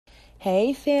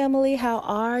Hey family, how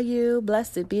are you?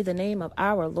 Blessed be the name of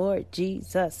our Lord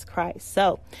Jesus Christ.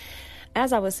 So,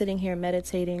 as I was sitting here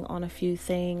meditating on a few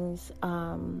things,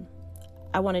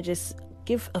 I want to just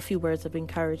give a few words of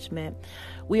encouragement.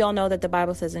 We all know that the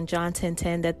Bible says in John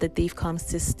 10:10 that the thief comes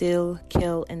to steal,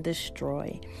 kill, and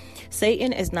destroy.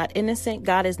 Satan is not innocent.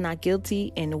 God is not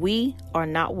guilty, and we are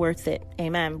not worth it.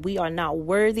 Amen. We are not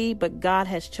worthy, but God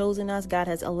has chosen us. God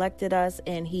has elected us,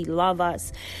 and He loves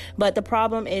us. But the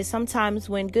problem is sometimes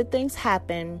when good things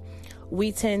happen,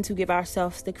 we tend to give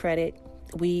ourselves the credit.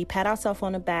 We pat ourselves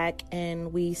on the back,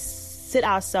 and we sit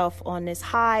ourselves on this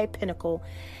high pinnacle.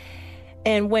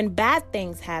 And when bad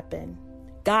things happen,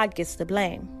 God gets the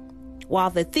blame, while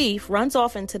the thief runs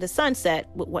off into the sunset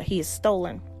with what he has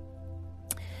stolen.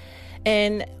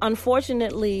 And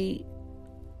unfortunately,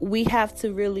 we have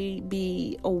to really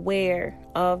be aware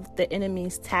of the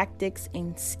enemy's tactics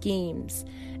and schemes.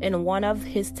 And one of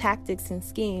his tactics and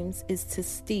schemes is to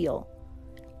steal.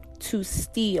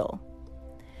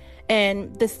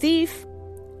 And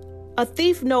a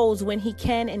thief knows when he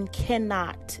can and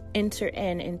cannot enter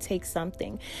in and take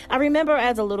something. I remember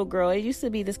as a little girl, it used to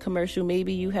be this commercial.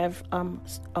 Maybe you have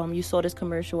you saw this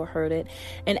commercial or heard it.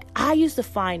 And I used to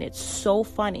find it so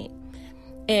funny.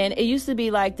 And it used to be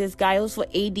like this guy, it was for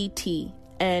ADT.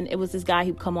 And it was this guy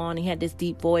who'd come on, he had this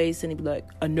deep voice, and he'd be like,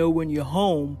 I know when you're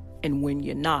home and when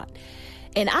you're not.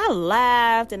 And I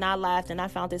laughed and I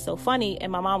found it so funny.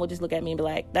 And my mom would just look at me and be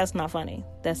like, that's not funny.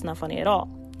 That's not funny at all.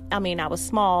 I mean, I was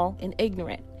small and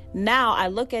ignorant. Now I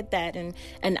look at that and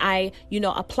I,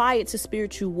 apply it to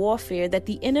spiritual warfare, that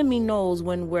the enemy knows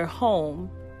when we're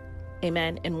home,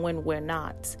 amen, and when we're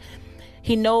not.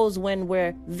 He knows when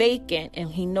we're vacant, and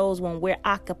he knows when we're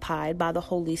occupied by the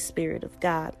Holy Spirit of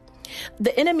God.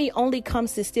 The enemy only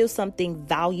comes to steal something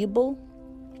valuable.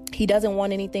 He doesn't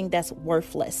want anything that's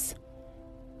worthless.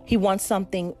 He wants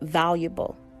something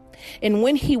valuable. And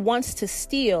when he wants to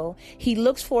steal, he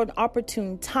looks for an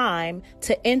opportune time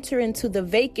to enter into the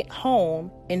vacant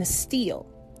home and steal.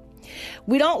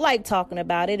 We don't like talking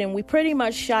about it, and we pretty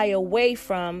much shy away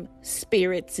from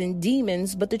spirits and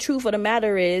demons. But the truth of the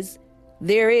matter is,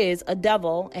 there is a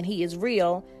devil, and he is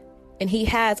real, and he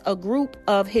has a group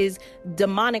of his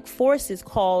demonic forces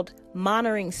called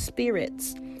monitoring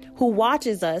spirits who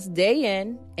watches us day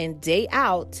in and day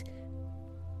out.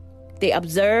 They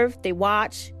observe, they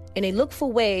watch, and they look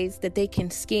for ways that they can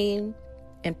scheme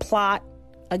and plot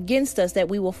against us, that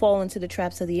we will fall into the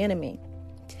traps of the enemy.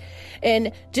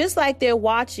 And just like they're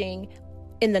watching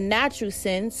in the natural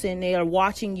sense, and they are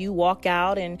watching you walk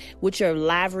out and with your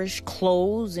lavish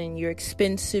clothes and your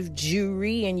expensive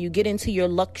jewelry, and you get into your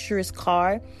luxurious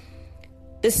car,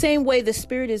 the same way the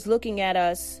Spirit is looking at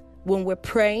us when we're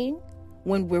praying,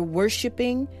 when we're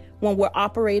worshiping, when we're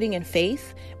operating in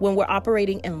faith, when we're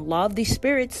operating in love. These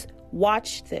spirits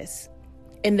watch this,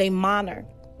 and they monitor,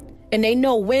 and they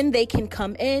know when they can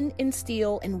come in and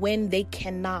steal and when they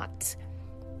cannot.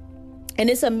 And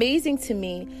it's amazing to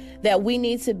me that we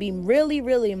need to be really,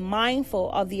 really mindful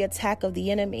of the attack of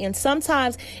the enemy. And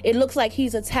sometimes it looks like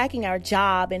he's attacking our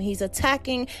job, and he's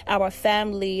attacking our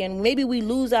family. And maybe we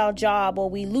lose our job, or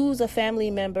we lose a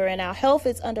family member, and our health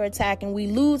is under attack, and we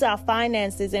lose our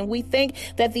finances. And we think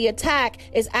that the attack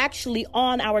is actually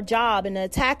on our job, and the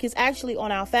attack is actually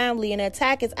on our family, and the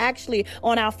attack is actually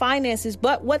on our finances.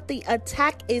 But what the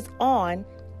attack is on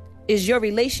is your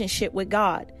relationship with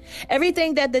God.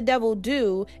 Everything that the devil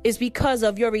do is because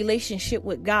of your relationship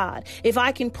with God. If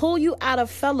I can pull you out of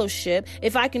fellowship,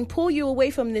 if I can pull you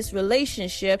away from this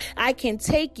relationship, I can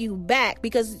take you back,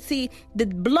 because see, the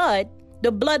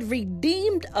blood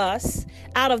redeemed us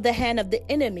out of the hand of the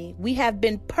enemy. We have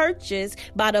been purchased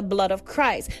by the blood of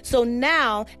Christ. So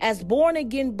now, as born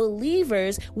again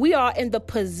believers, we are in the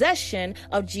possession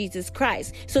of Jesus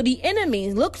Christ. So the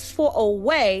enemy looks for a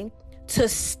way to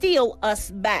steal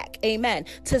us back. Amen.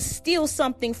 To steal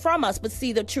something from us. But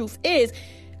see, the truth is,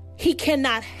 he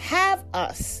cannot have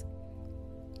us.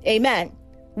 Amen.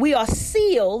 We are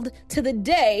sealed to the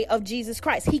day of Jesus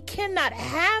Christ. He cannot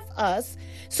have us.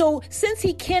 So since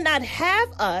he cannot have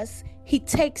us, he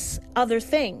takes other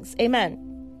things. Amen.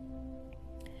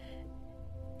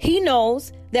 He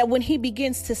knows that when he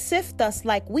begins to sift us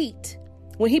like wheat,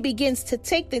 when he begins to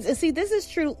take things, and see, this is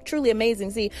truly amazing.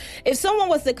 See, if someone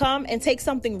was to come and take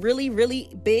something really,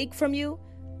 really big from you,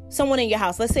 someone in your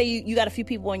house, let's say you got a few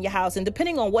people in your house, and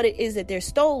depending on what it is that they're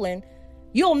stolen,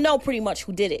 you'll know pretty much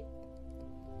who did it.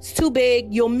 It's too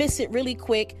big. You'll miss it really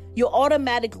quick. You'll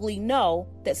automatically know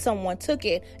that someone took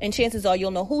it, and chances are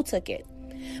you'll know who took it.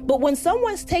 But when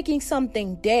someone's taking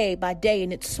something day by day,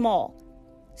 and it's small,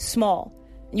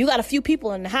 and you got a few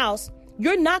people in the house,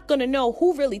 you're not going to know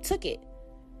who really took it.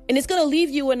 And it's going to leave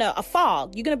you in a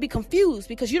fog. You're going to be confused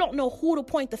because you don't know who to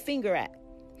point the finger at.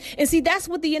 And see, that's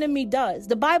what the enemy does.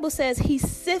 The Bible says he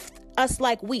sifts us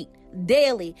like wheat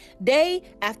daily, day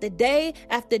after day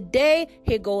after day.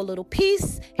 Here go a little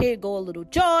peace. Here go a little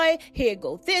joy. Here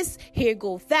go this. Here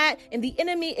go that. And the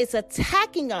enemy is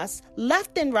attacking us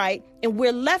left and right. And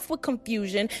we're left with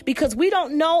confusion because we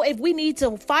don't know if we need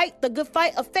to fight the good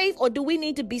fight of faith or do we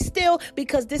need to be still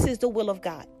because this is the will of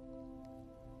God.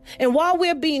 And while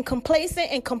we're being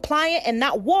complacent and compliant and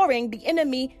not warring, the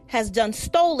enemy has done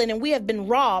stolen and we have been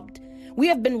robbed. We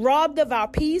have been robbed of our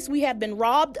peace. We have been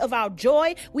robbed of our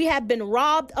joy. We have been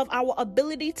robbed of our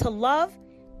ability to love.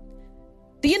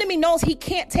 The enemy knows he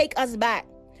can't take us back,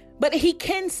 but he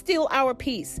can steal our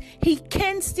peace. He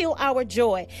can steal our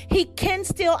joy. He can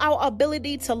steal our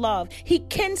ability to love. He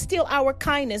can steal our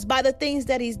kindness by the things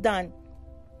that he's done.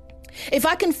 If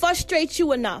I can frustrate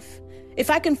you enough, if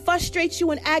I can frustrate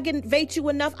you and aggravate you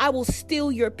enough, I will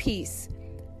steal your peace.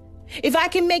 If I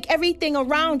can make everything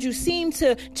around you seem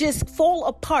to just fall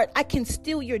apart, I can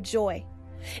steal your joy.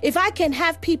 If I can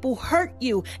have people hurt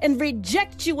you and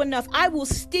reject you enough, I will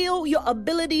steal your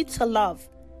ability to love.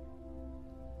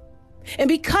 And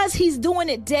because he's doing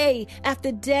it day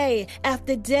after day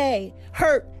after day,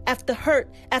 hurt after hurt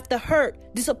after hurt,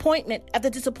 disappointment after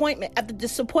disappointment after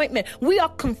disappointment, we are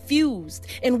confused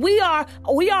and we are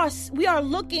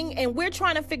looking and we're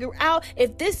trying to figure out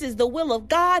if this is the will of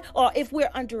God or if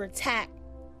we're under attack.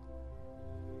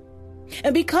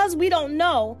 And because we don't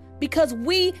know, because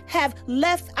we have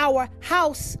left our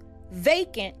house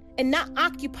vacant and not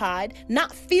occupied,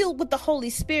 not filled with the Holy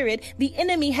Spirit, the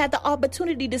enemy had the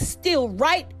opportunity to steal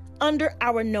right under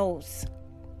our nose.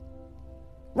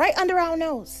 Right under our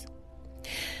nose.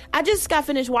 I just got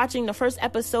finished watching the first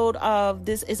episode of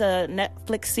this is a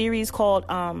Netflix series called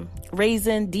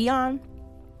Raising Dion.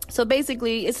 So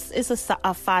basically it's a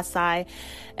sci-fi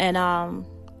and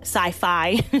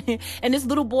sci-fi and this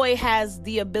little boy has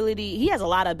the ability, he has a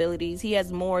lot of abilities, he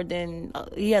has more than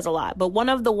he has a lot, but one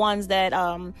of the ones that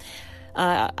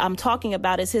I'm talking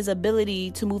about is his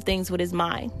ability to move things with his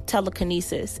mind,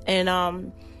 telekinesis.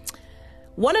 And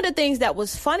one of the things that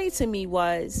was funny to me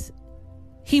was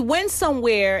he went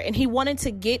somewhere and he wanted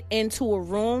to get into a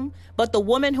room, but the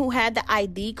woman who had the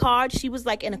ID card, she was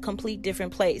like in a complete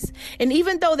different place. And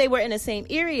even though they were in the same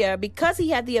area, because he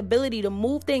had the ability to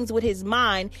move things with his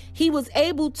mind, he was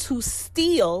able to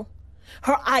steal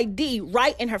her ID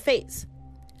right in her face.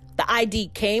 The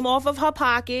ID came off of her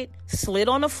pocket, slid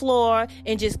on the floor,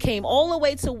 and just came all the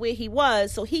way to where he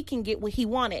was so he can get what he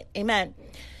wanted. Amen.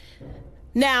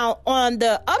 Now, on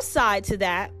the upside to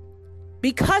that,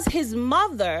 because his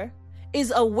mother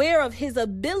is aware of his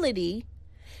ability,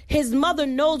 his mother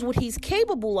knows what he's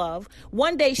capable of.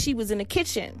 One day she was in the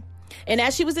kitchen, and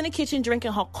as she was in the kitchen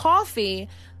drinking her coffee,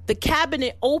 the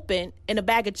cabinet opened and a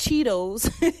bag of Cheetos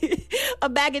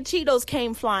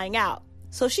came flying out.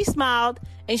 So she smiled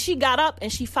and she got up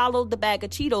and she followed the bag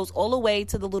of Cheetos all the way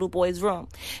to the little boy's room.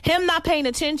 Him not paying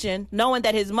attention, knowing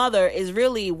that his mother is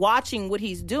really watching what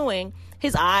he's doing,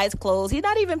 his eyes closed. He's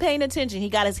not even paying attention. He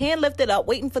got his hand lifted up,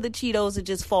 waiting for the Cheetos to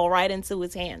just fall right into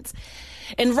his hands.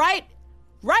 And right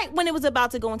when it was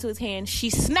about to go into his hand, she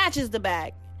snatches the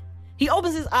bag. He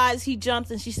opens his eyes, he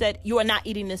jumps, and she said, "You are not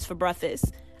eating this for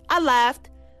breakfast." I laughed,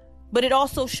 but it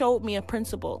also showed me a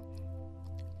principle.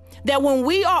 That when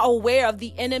we are aware of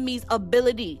the enemy's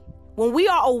ability, when we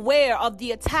are aware of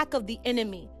the attack of the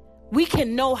enemy, we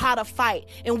can know how to fight,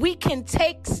 and we can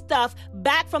take stuff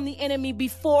back from the enemy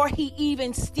before he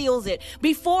even steals it.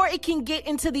 Before it can get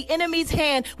into the enemy's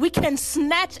hand, we can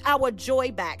snatch our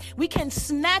joy back. We can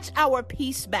snatch our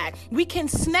peace back. We can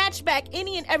snatch back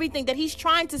any and everything that he's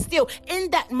trying to steal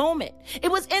in that moment. It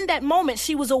was in that moment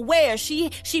she was aware. She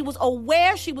was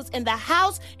aware she was in the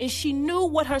house and she knew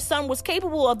what her son was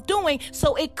capable of doing,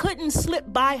 so it couldn't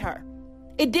slip by her.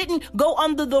 It didn't go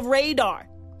under the radar.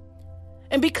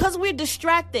 And because we're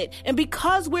distracted, and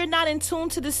because we're not in tune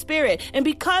to the Spirit, and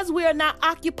because we are not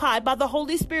occupied by the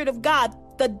Holy Spirit of God,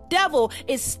 the devil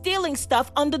is stealing stuff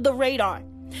under the radar.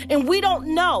 And we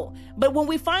don't know. But when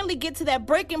we finally get to that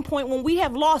breaking point, when we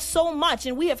have lost so much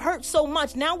and we have hurt so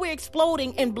much, now we're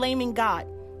exploding and blaming God.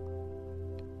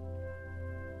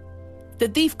 The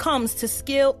thief comes to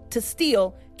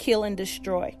steal, kill, and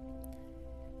destroy.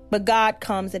 But God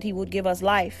comes that he would give us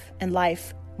life, and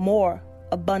life more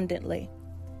abundantly.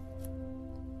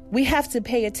 We have to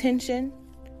pay attention,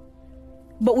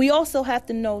 but we also have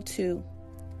to know too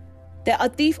that a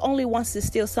thief only wants to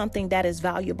steal something that is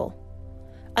valuable.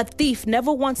 A thief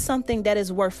never wants something that is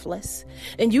worthless.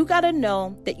 And you got to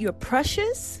know that you're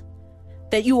precious,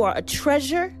 that you are a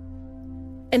treasure,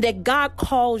 and that God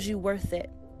calls you worth it.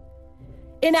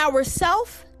 In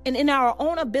ourself and in our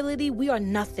own ability, we are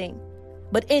nothing.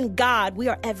 But in God, we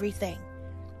are everything.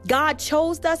 God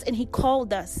chose us and he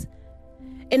called us.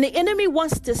 And the enemy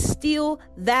wants to steal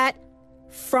that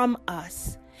from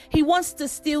us. He wants to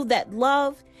steal that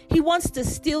love. He wants to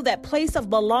steal that place of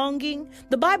belonging.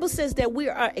 The Bible says that we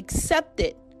are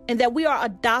accepted and that we are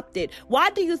adopted. Why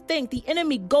do you think the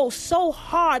enemy goes so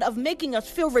hard of making us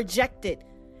feel rejected?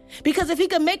 Because if he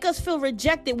can make us feel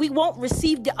rejected, we won't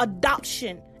receive the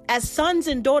adoption as sons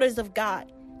and daughters of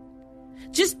God.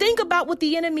 Just think about what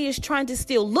the enemy is trying to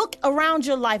steal. Look around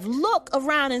your life. Look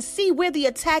around and see where the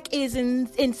attack is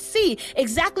and see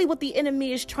exactly what the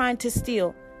enemy is trying to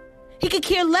steal. He could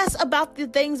care less about the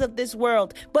things of this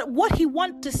world. But what he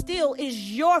wants to steal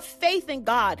is your faith in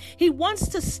God. He wants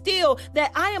to steal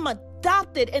that I am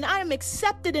adopted and I am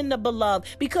accepted in the beloved.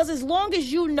 Because as long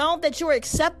as you know that you're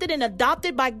accepted and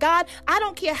adopted by God, I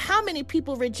don't care how many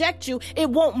people reject you, it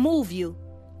won't move you.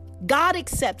 God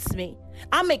accepts me.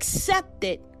 I'm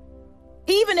accepted.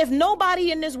 Even if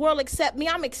nobody in this world accepts me,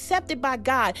 I'm accepted by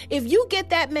God. If you get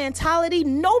that mentality,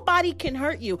 nobody can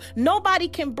hurt you. Nobody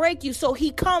can break you. So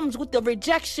he comes with the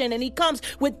rejection and he comes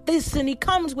with this and he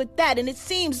comes with that. And it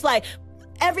seems like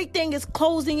everything is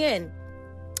closing in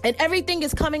and everything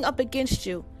is coming up against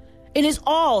you. It is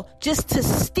all just to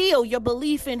steal your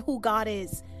belief in who God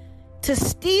is. To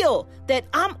steal that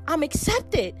I'm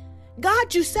accepted.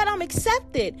 God, you said I'm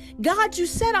accepted. God, you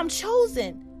said I'm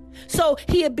chosen. So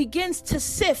he begins to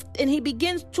sift and he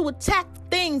begins to attack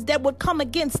things that would come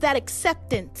against that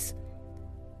acceptance.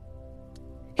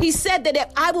 He said that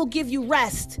if I will give you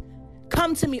rest,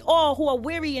 come to me all who are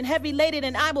weary and heavy laden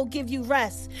and I will give you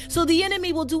rest. So the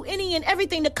enemy will do any and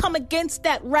everything to come against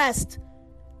that rest.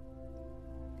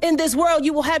 In this world,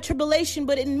 you will have tribulation,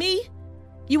 but in me,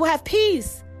 you will have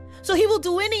peace. So he will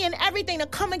do any and everything to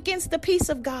come against the peace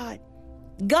of God.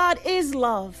 God is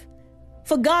love.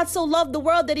 For God so loved the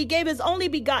world that he gave his only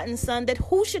begotten son, that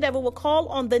whosoever will call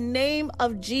on the name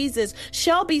of Jesus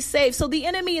shall be saved. So the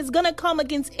enemy is going to come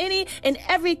against any and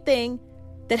everything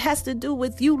that has to do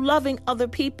with you loving other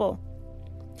people.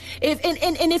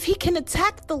 If he can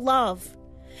attack the love,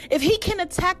 if he can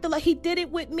attack the love, he did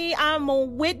it with me. I'm a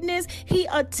witness. He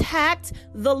attacked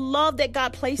the love that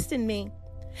God placed in me.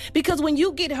 Because when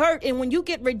you get hurt and when you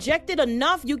get rejected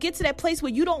enough, you get to that place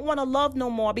where you don't want to love no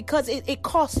more because it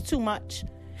costs too much.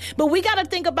 But we got to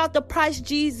think about the price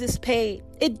Jesus paid.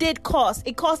 It did cost.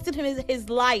 It costed him his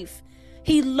life.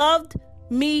 He loved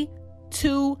me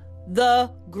to the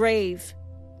grave.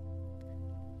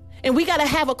 And we got to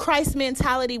have a Christ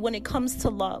mentality when it comes to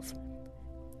love.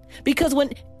 Because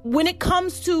when it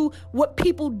comes to what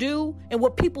people do and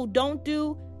what people don't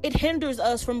do, it hinders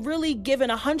us from really giving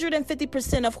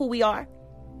 150% of who we are.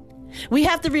 We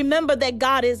have to remember that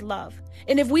God is love.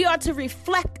 And if we are to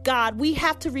reflect God, we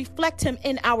have to reflect him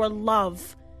in our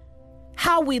love.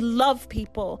 How we love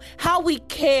people, how we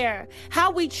care,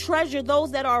 how we treasure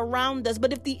those that are around us.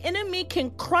 But if the enemy can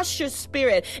crush your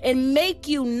spirit and make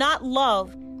you not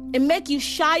love and make you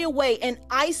shy away and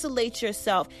isolate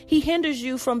yourself, he hinders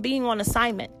you from being on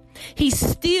assignment. He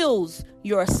steals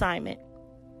your assignment.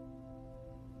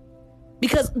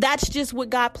 Because that's just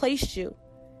what God placed you.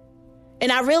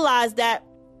 And I realized that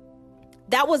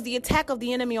was the attack of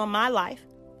the enemy on my life.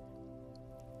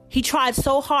 He tried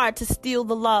so hard to steal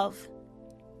the love.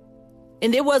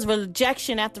 And there was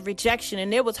rejection after rejection.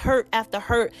 And there was hurt after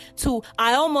hurt.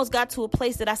 I almost got to a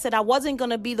place that I said I wasn't going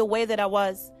to be the way that I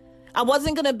was. I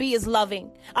wasn't going to be as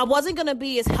loving. I wasn't going to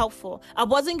be as helpful. I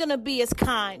wasn't going to be as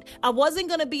kind. I wasn't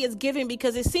going to be as giving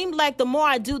because it seemed like the more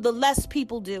I do, the less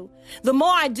people do. The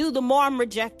more I do, the more I'm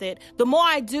rejected. The more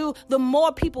I do, the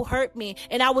more people hurt me.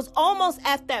 And I was almost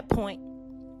at that point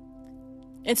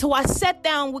until I sat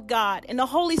down with God and the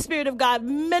Holy Spirit of God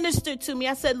ministered to me.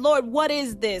 I said, Lord, what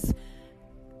is this?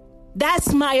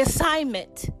 That's my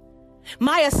assignment.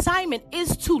 My assignment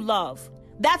is to love.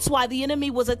 That's why the enemy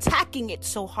was attacking it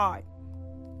so hard.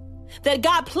 That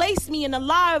God placed me in the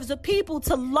lives of people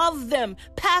to love them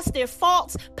past their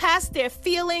faults, past their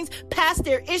feelings, past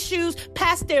their issues,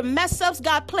 past their mess ups.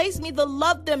 God placed me to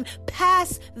love them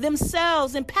past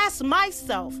themselves and past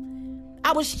myself.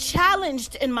 I was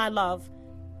challenged in my love.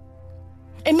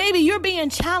 And maybe you're being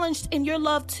challenged in your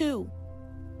love too.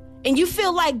 And you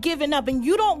feel like giving up and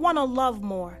you don't want to love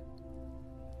more.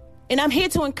 And I'm here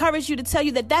to encourage you to tell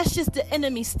you that that's just the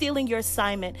enemy stealing your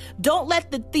assignment. Don't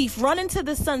let the thief run into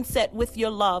the sunset with your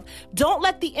love. Don't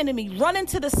let the enemy run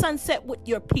into the sunset with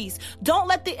your peace. Don't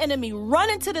let the enemy run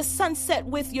into the sunset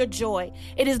with your joy.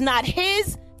 It is not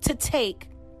his to take.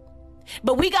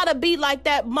 But we got to be like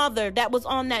that mother that was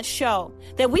on that show,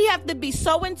 that we have to be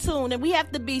so in tune and we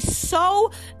have to be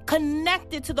so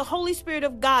connected to the Holy Spirit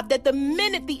of God that the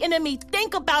minute the enemy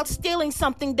think about stealing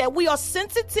something, that we are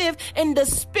sensitive in the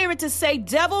spirit to say,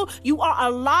 devil, you are a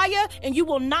liar and you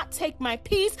will not take my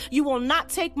peace. You will not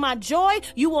take my joy.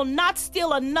 You will not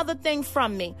steal another thing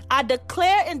from me. I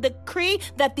declare and decree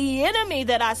that the enemy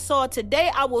that I saw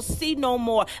today, I will see no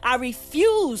more. I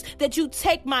refuse that you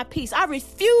take my peace. I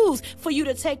refuse for you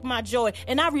to take my joy.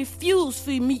 And I refuse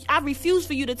for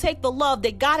you to take the love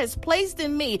that God has placed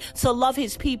in me to love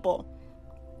his people.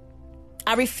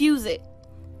 I refuse it.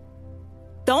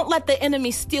 Don't let the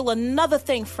enemy steal another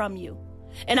thing from you.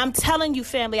 And I'm telling you,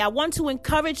 family, I want to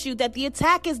encourage you that the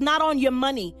attack is not on your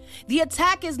money. The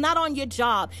attack is not on your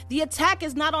job. The attack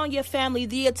is not on your family.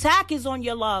 The attack is on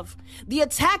your love. The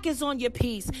attack is on your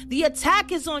peace. The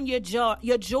attack is on your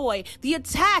joy. The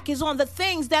attack is on the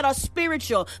things that are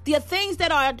spiritual. The things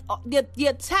that are the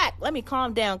attack. Let me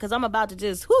calm down because I'm about to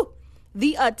just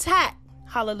the attack.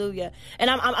 Hallelujah. And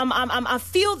I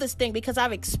feel this thing because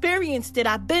I've experienced it.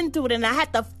 I've been through it and I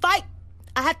had to fight.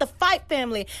 I had to fight,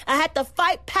 family. I had to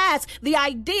fight past the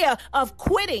idea of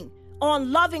quitting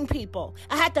on loving people.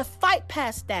 I had to fight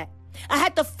past that. I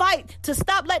had to fight to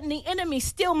stop letting the enemy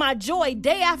steal my joy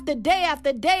day after day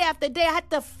after day after day. I had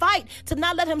to fight to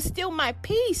not let him steal my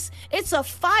peace. It's a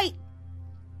fight.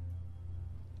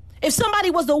 If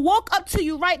somebody was to walk up to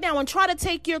you right now and try to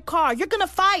take your car, you're going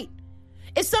to fight.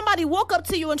 If somebody walk up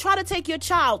to you and try to take your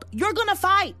child, you're going to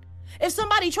fight. If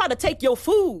somebody try to take your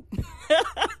food,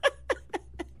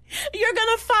 you're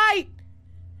going to fight.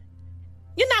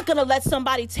 You're not going to let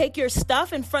somebody take your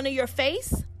stuff in front of your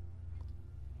face.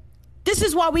 This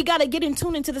is why we got to get in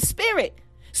tune into the spirit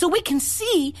so we can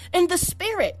see in the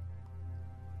spirit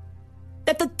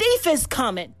that the thief is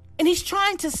coming and he's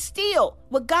trying to steal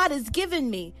what God has given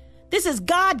me. This is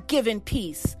God-given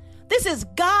peace. This is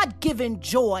God-given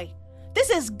joy. This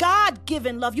is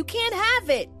God-given love. You can't have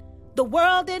it. The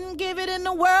world didn't give it and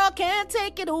the world can't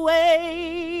take it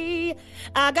away.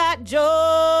 I got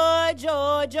joy,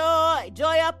 joy, joy,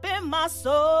 joy up in my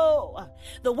soul.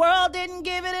 The world didn't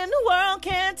give it and the world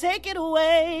can't take it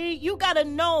away. You got to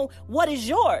know what is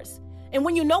yours. And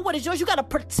when you know what is yours, you got to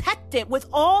protect it with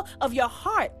all of your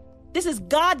heart. This is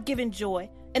God-given joy.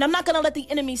 And I'm not going to let the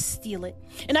enemy steal it.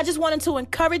 And I just wanted to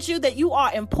encourage you that you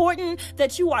are important,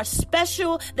 that you are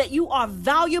special, that you are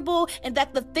valuable, and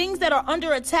that the things that are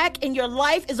under attack in your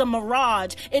life is a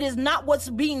mirage. It is not what's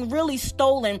being really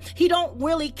stolen. He don't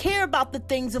really care about the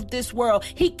things of this world.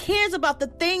 He cares about the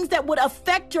things that would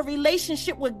affect your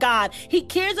relationship with God. He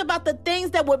cares about the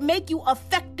things that would make you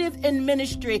effective in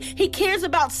ministry. He cares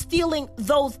about stealing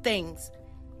those things.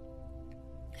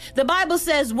 The Bible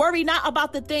says, worry not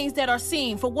about the things that are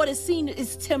seen, for what is seen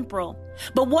is temporal,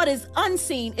 but what is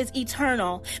unseen is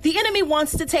eternal. The enemy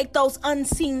wants to take those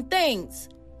unseen things,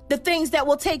 the things that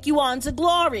will take you on to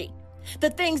glory,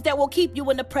 the things that will keep you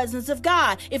in the presence of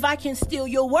God. If I can steal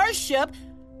your worship,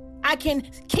 I can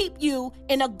keep you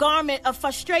in a garment of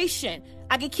frustration.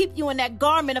 I can keep you in that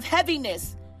garment of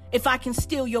heaviness. If I can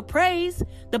steal your praise,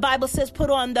 the Bible says, put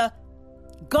on the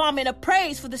garment of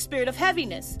praise for the spirit of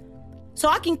heaviness. So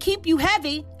I can keep you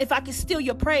heavy if I can steal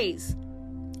your praise,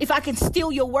 if I can steal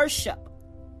your worship.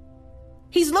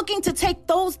 He's looking to take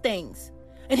those things.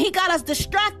 And he got us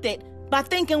distracted by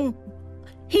thinking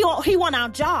he want our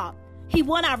job. He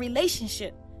want our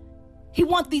relationship. He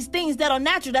want these things that are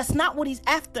natural. That's not what he's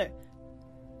after.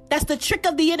 That's the trick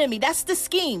of the enemy. That's the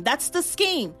scheme. That's the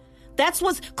scheme. That's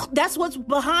what's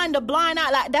behind the blind eye.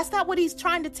 Like, that's not what he's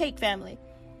trying to take, family.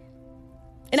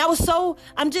 And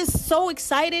I'm just so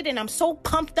excited and I'm so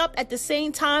pumped up at the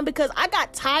same time because I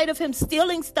got tired of him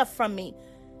stealing stuff from me.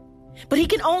 But he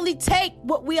can only take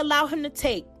what we allow him to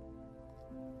take.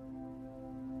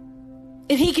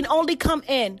 And he can only come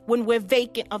in when we're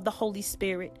vacant of the Holy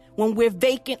Spirit, when we're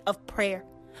vacant of prayer,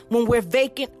 when we're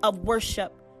vacant of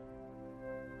worship.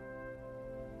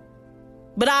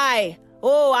 But I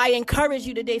encourage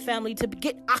you today, family, to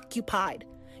get occupied.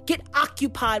 Get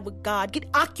occupied with God. Get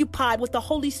occupied with the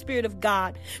Holy Spirit of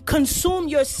God. Consume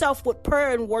yourself with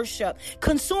prayer and worship.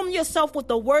 Consume yourself with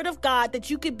the word of God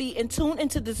that you could be in tune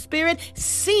into the Spirit,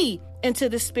 see into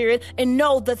the Spirit, and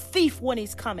know the thief when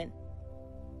he's coming.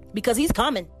 Because he's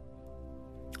coming.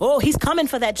 Oh, he's coming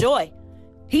for that joy.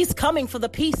 He's coming for the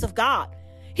peace of God.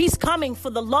 He's coming for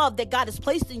the love that God has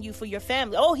placed in you for your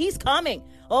family. Oh, he's coming.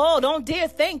 Oh, don't dare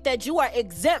think that you are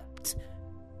exempt.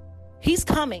 He's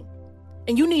coming.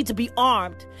 And you need to be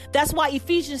armed. That's why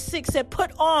Ephesians 6 said,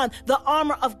 put on the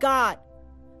armor of God.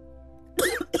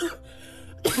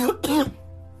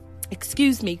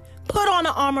 Excuse me. Put on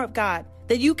the armor of God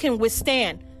that you can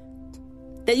withstand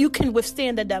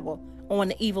the devil on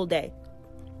the evil day.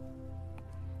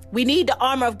 We need the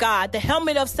armor of God, the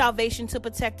helmet of salvation to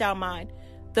protect our mind,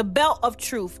 the belt of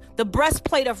truth, the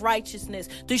breastplate of righteousness,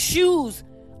 the shoes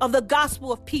of the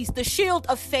gospel of peace, the shield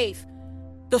of faith,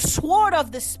 the sword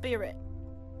of the Spirit.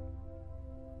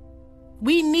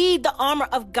 We need the armor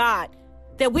of God,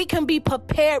 that we can be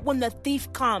prepared when the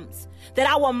thief comes, that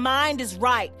our mind is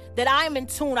right, that I am in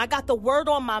tune. I got the word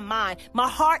on my mind. My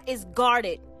heart is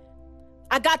guarded.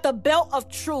 I got the belt of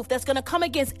truth that's going to come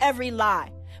against every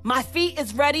lie. My feet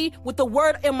is ready with the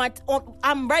word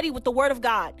I'm ready with the word of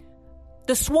God.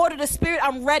 The sword of the Spirit,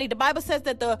 I'm ready. The Bible says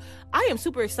that I am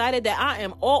super excited that I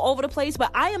am all over the place,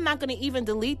 but I am not going to even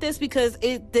delete this because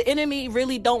the enemy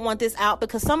really don't want this out,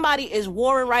 because somebody is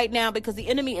warring right now because the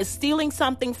enemy is stealing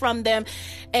something from them.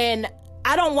 And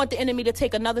I don't want the enemy to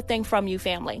take another thing from you,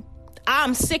 family.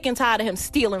 I'm sick and tired of him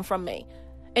stealing from me.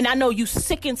 And I know you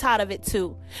sick and tired of it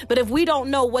too. But if we don't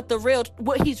know what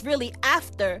he's really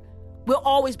after, we'll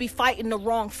always be fighting the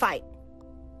wrong fight.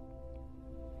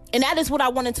 And that is what I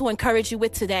wanted to encourage you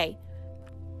with today.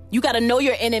 You got to know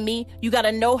your enemy. You got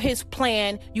to know his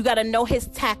plan. You got to know his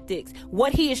tactics.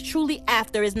 What he is truly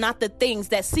after is not the things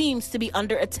that seems to be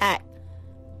under attack.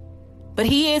 But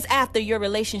he is after your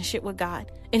relationship with God.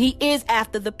 And he is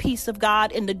after the peace of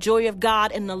God and the joy of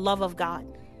God and the love of God.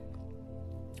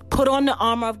 Put on the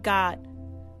armor of God.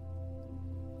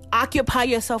 Occupy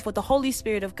yourself with the Holy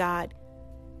Spirit of God.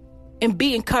 And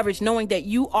be encouraged knowing that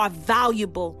you are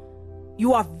valuable.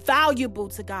 You are valuable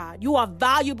to God. You are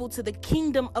valuable to the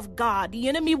kingdom of God. The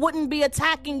enemy wouldn't be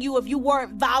attacking you if you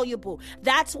weren't valuable.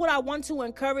 That's what I want to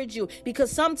encourage you,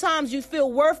 because sometimes you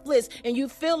feel worthless and you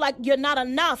feel like you're not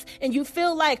enough and you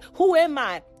feel like, who am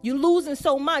I? You're losing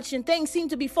so much and things seem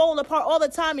to be falling apart all the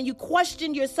time, and you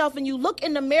question yourself and you look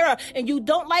in the mirror and you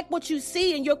don't like what you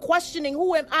see and you're questioning,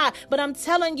 who am I? But I'm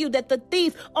telling you that the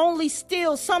thief only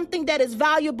steals something that is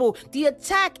valuable. The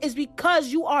attack is because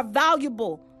you are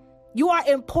valuable. You are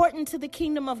important to the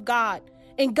kingdom of God,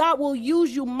 and God will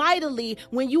use you mightily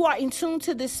when you are in tune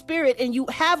to the Spirit and you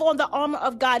have on the armor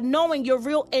of God, knowing your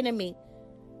real enemy.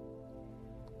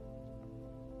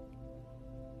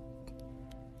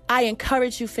 I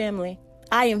encourage you, family.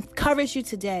 I encourage you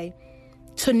today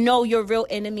to know your real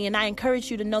enemy, and I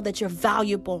encourage you to know that you're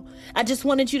valuable. I just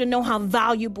wanted you to know how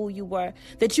valuable you were,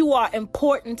 that you are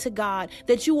important to God,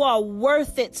 that you are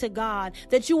worth it to God,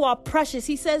 that you are precious.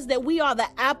 He says that we are the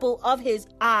apple of his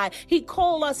eye. He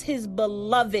called us his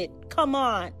beloved. Come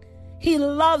on. He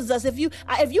loves us. If you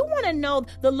want to know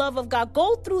the love of God,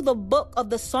 go through the book of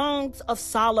the Songs of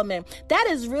Solomon. That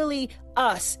is really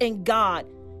us and God,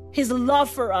 his love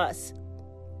for us.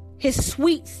 His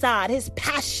sweet side, his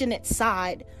passionate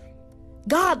side.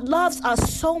 God loves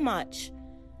us so much.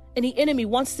 And the enemy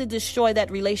wants to destroy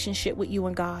that relationship with you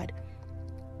and God.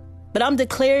 But I'm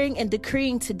declaring and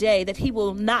decreeing today that he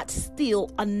will not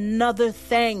steal another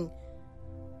thing.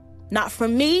 Not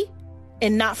from me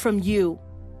and not from you.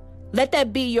 Let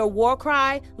that be your war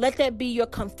cry. Let that be your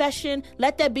confession.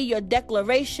 Let that be your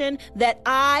declaration, that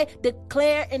I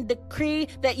declare and decree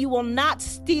that you will not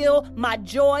steal my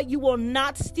joy. You will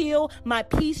not steal my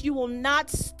peace. You will not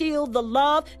steal the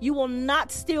love. You will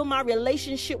not steal my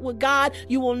relationship with God.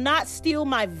 You will not steal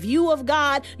my view of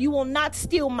God. You will not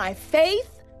steal my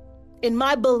faith in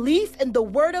my belief in the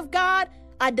word of God.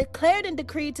 I declared and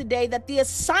decreed today that the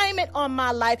assignment on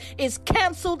my life is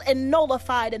canceled and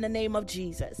nullified in the name of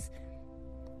Jesus.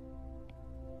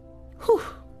 Whew.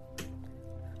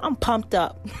 I'm pumped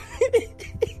up.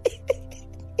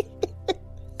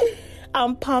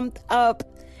 I'm pumped up.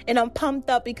 And I'm pumped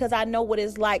up because I know what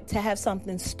it's like to have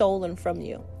something stolen from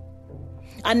you.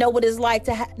 I know what it's like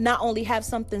to not only have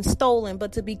something stolen,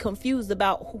 but to be confused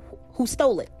about who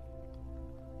stole it.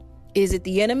 Is it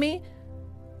the enemy?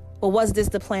 Or was this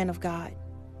the plan of God?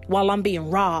 While I'm being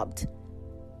robbed,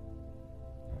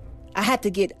 I had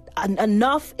to get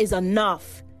enough is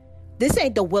enough. This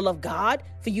ain't the will of God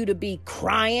for you to be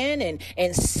crying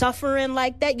and suffering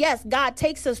like that. Yes, God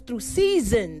takes us through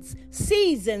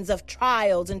seasons of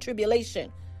trials and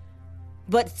tribulation.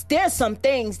 But there's some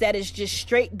things that is just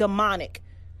straight demonic.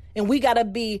 And we got to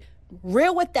be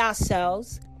real with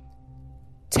ourselves.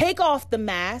 Take off the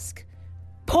mask.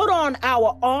 Put on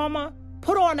our armor.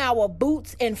 Put on our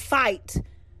boots and fight.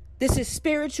 This is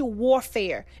spiritual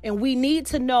warfare. And we need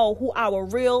to know who our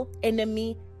real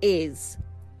enemy is.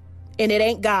 And it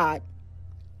ain't God.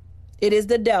 It is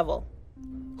the devil,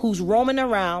 who's roaming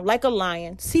around like a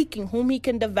lion, seeking whom he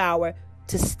can devour,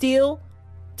 to steal,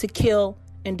 to kill,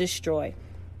 and destroy.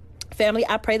 Family,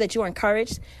 I pray that you're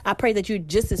encouraged. I pray that you're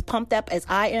just as pumped up as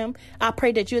I am. I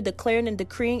pray that you're declaring and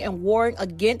decreeing and warring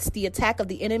against the attack of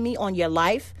the enemy on your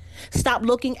life. Stop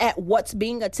looking at what's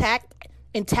being attacked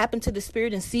and tap into the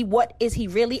Spirit and see what is he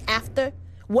really after.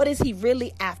 What is he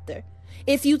really after?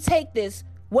 If you take this,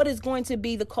 what is going to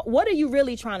be what are you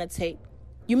really trying to take?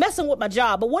 You messing with my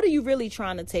job, but what are you really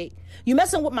trying to take? You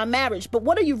messing with my marriage, but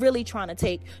what are you really trying to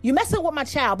take? You messing with my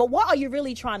child, but what are you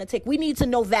really trying to take? We need to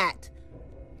know that.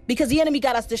 Because the enemy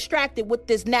got us distracted with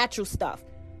this natural stuff.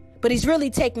 But he's really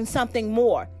taking something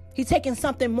more. He's taking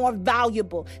something more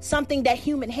valuable, something that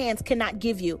human hands cannot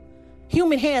give you.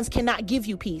 Human hands cannot give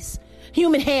you peace.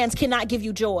 Human hands cannot give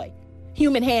you joy.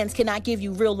 Human hands cannot give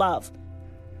you real love.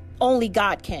 Only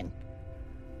God can.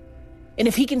 And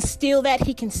if he can steal that,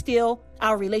 he can steal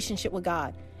our relationship with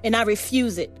God. And I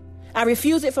refuse it. I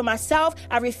refuse it for myself.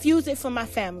 I refuse it for my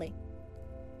family.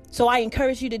 So I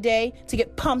encourage you today to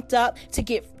get pumped up,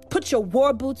 to put your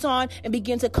war boots on and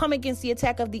begin to come against the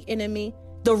attack of the enemy,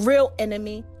 the real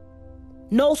enemy.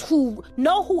 Know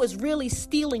who is really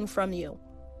stealing from you,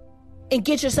 and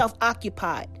get yourself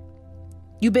occupied.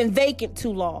 You've been vacant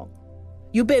too long.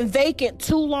 You've been vacant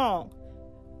too long.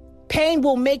 Pain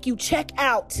will make you check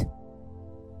out.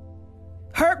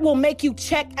 Hurt will make you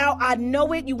check out. I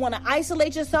know it. You want to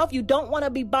isolate yourself. You don't want to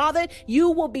be bothered.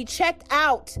 You will be checked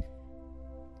out.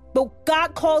 But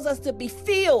God calls us to be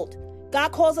filled.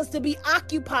 God calls us to be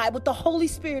occupied with the Holy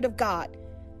Spirit of God.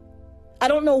 I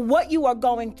don't know what you are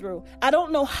going through. I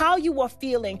don't know how you are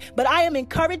feeling, but I am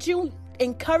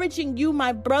encouraging you,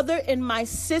 my brother and my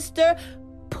sister.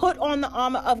 Put on the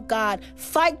armor of God.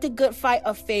 Fight the good fight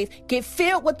of faith. Get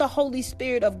filled with the Holy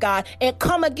Spirit of God and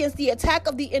come against the attack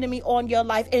of the enemy on your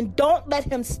life. And don't let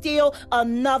him steal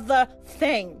another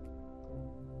thing.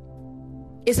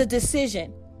 It's a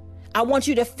decision. I want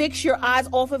you to fix your eyes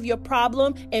off of your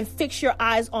problem and fix your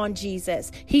eyes on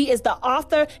Jesus. He is the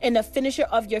author and the finisher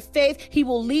of your faith. He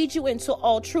will lead you into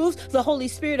all truth. The Holy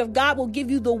Spirit of God will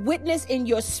give you the witness in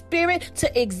your spirit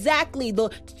to exactly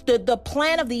the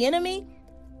plan of the enemy.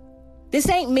 This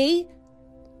ain't me.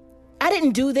 I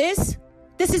didn't do this.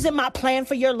 This isn't my plan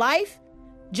for your life.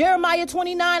 Jeremiah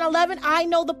 29:11, I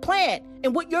know the plan.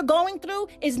 And what you're going through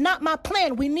is not my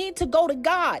plan. We need to go to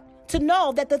God to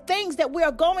know that the things that we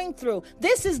are going through,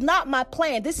 this is not my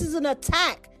plan. This is an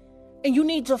attack. And you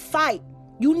need to fight.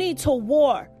 You need to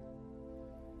war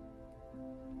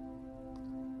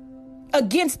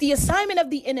against the assignment of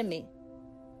the enemy.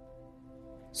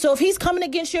 So if he's coming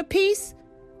against your peace,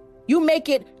 you make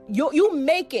it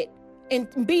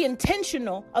and be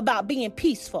intentional about being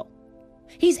peaceful.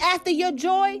 He's after your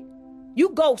joy. You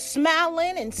go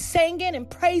smiling and singing and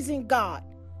praising God.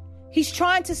 He's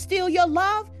trying to steal your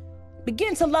love.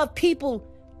 Begin to love people,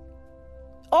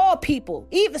 all people,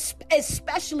 even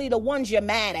especially the ones you're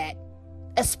mad at,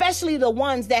 especially the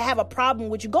ones that have a problem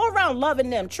with you. Go around loving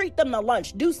them. Treat them to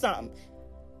lunch. Do something.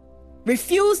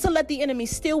 Refuse to let the enemy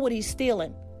steal what he's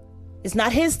stealing. It's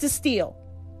not his to steal.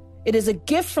 It is a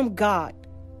gift from God.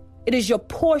 It is your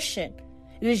portion.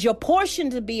 It is your portion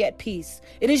to be at peace.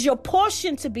 It is your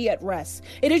portion to be at rest.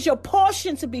 It is your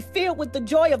portion to be filled with the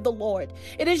joy of the Lord.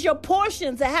 It is your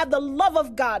portion to have the love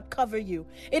of God cover you.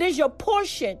 It is your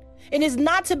portion. It is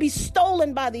not to be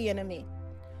stolen by the enemy.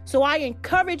 So I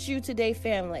encourage you today,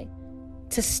 family,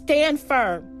 to stand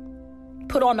firm.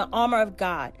 Put on the armor of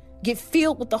God. Get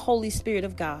filled with the Holy Spirit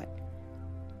of God.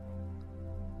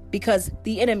 Because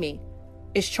the enemy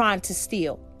is trying to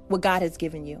steal what God has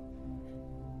given you.